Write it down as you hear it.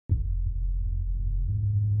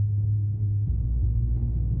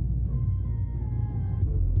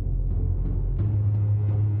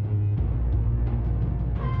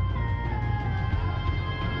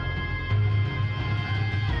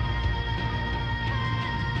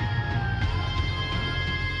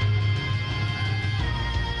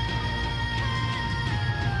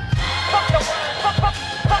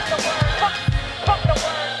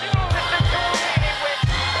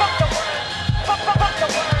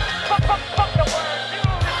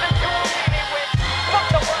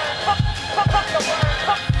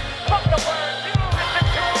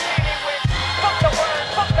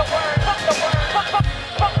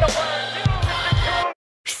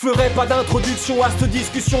pas d'introduction à cette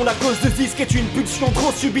discussion. La cause de ce disque est une pulsion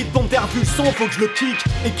trop subite pour me faire vu le son, faut que je le kick.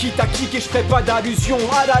 Et quitte à kick, et je ferai pas d'allusion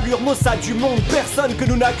à l'allure maussade du monde, personne que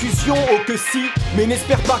nous n'accusions. Oh que si, mais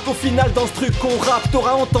n'espère pas qu'au final dans ce truc qu'on rappe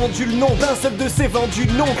t'auras entendu le nom d'un seul de ces vendus.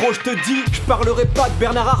 Non gros, je te dis, je parlerai pas de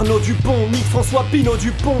Bernard Arnaud du Pont, ni de François Pinault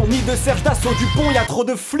du Pont, ni de Serge Dassault du Pont, y a trop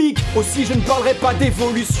de flics. Aussi je ne parlerai pas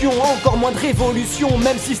d'évolution, encore moins de révolution,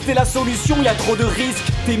 même si c'était la solution, y a trop de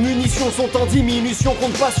risques. Tes munitions sont en diminution,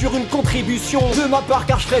 compte pas sur une contribution de ma part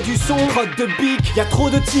car je ferai du son. Crotte de bic, y a trop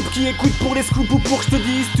de types qui écoutent pour les scoops ou pour que je te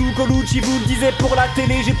dise tout. Colucci vous le disait pour la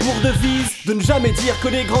télé, j'ai pour devise de ne jamais dire que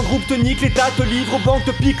les grands groupes te niquent, l'État te livre aux banques,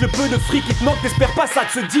 te pique le peu de fric qui te manque, n'espère pas ça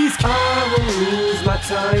de ce disque. I won't lose my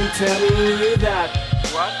time telling you that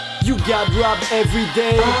what? You got robbed every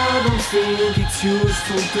day. I don't think it's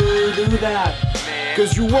useful to do that, man.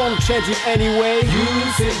 Cause you won't change it anyway.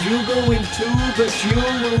 You said you going to, but you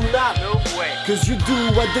will not. No way. Cause you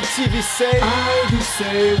do what the TV say. I do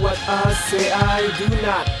say what I say, I do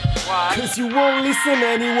not. Why? Cause you won't listen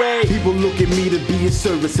anyway. People look at me to be a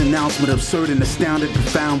service announcement. Absurd and astounded,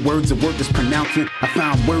 profound words of worth is pronouncement. I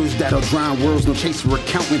found words that'll drown worlds, no chase for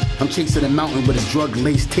accountant. I'm chasing a mountain with a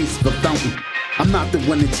drug-laced taste of a fountain. I'm not the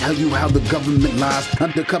one to tell you how the government lies.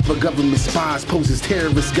 Undercover government spies poses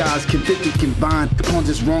terrorist guys, convicted, confined. The pawns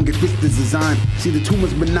is wrong if it's the design. See, the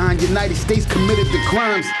tumor's benign, United States committed the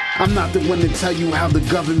crimes. I'm not the one to tell you how the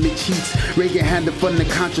government cheats. Reagan had to fund the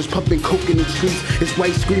Contras, pumping coke in the streets. It's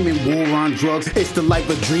white screaming war on drugs. It's the life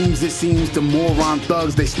of dreams, it seems. The moron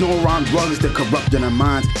thugs, they snore on drugs. They're corrupting our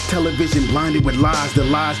minds. Television blinded with lies, the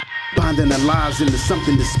lies binding our lives into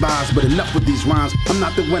something despised. But enough with these rhymes. I'm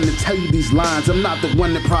not the one to tell you these lines. I'm not the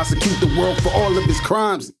one to prosecute the world for all of its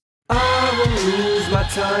crimes. I won't lose my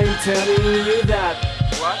time telling you that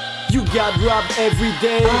what? You got robbed every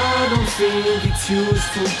day. I don't think it's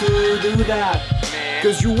useful to do that, man.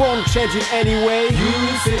 Cause you won't change it anyway. You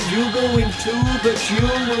said you going to, but you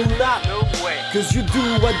will not. No way. Cause you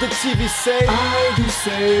do what the TV say. I do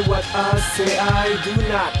say what I say, I do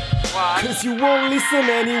not. Why? Cause you won't listen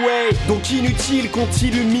anyway. Donc inutile qu'on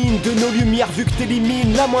t'illumine de nos lumières vu que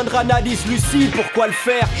t'élimines la moindre analyse lucide. Pourquoi le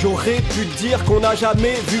faire? J'aurais pu te dire qu'on n'a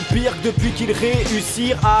jamais vu pire que depuis qu'ils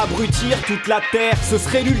réussirent à abrutir toute la terre. Ce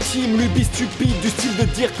serait l'ultime lubie stupide du style de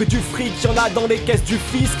dire que du fric y'en a dans les caisses du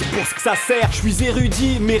fisc pour ce que ça sert. Je suis érudit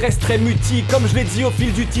mais reste très mutique, comme je l'ai dit au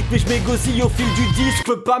fil du titre, mais je m'égosille au fil du disque,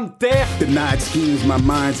 peux pas me taire. Denied schemes, my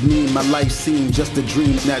mind's mean, my life seemed just a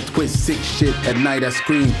dream. That twist sick shit, at night I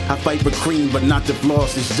scream. I fight for cream, but not to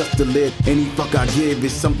floss, it's just to live. Any fuck I give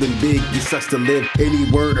is something big, it sucks to live. Any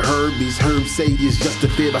word heard, these herbs say is just a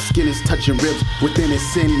fib. Our skin is touching ribs, within its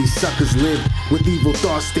sin these suckers live. With evil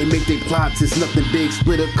thoughts, they make their plots, it's nothing big.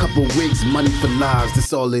 Split a couple wigs, money for lives,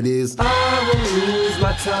 that's all it is. I won't lose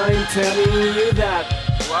my time telling you that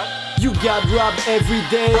what? You got robbed every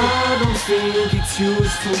day. I don't think it's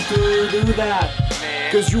useful to do that,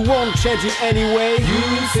 man. Cause you won't change it anyway. You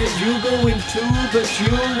said you going to, but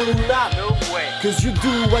you will not. No way. Cause you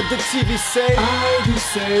do what the TV say. I do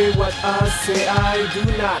say what I say, I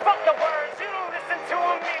do not.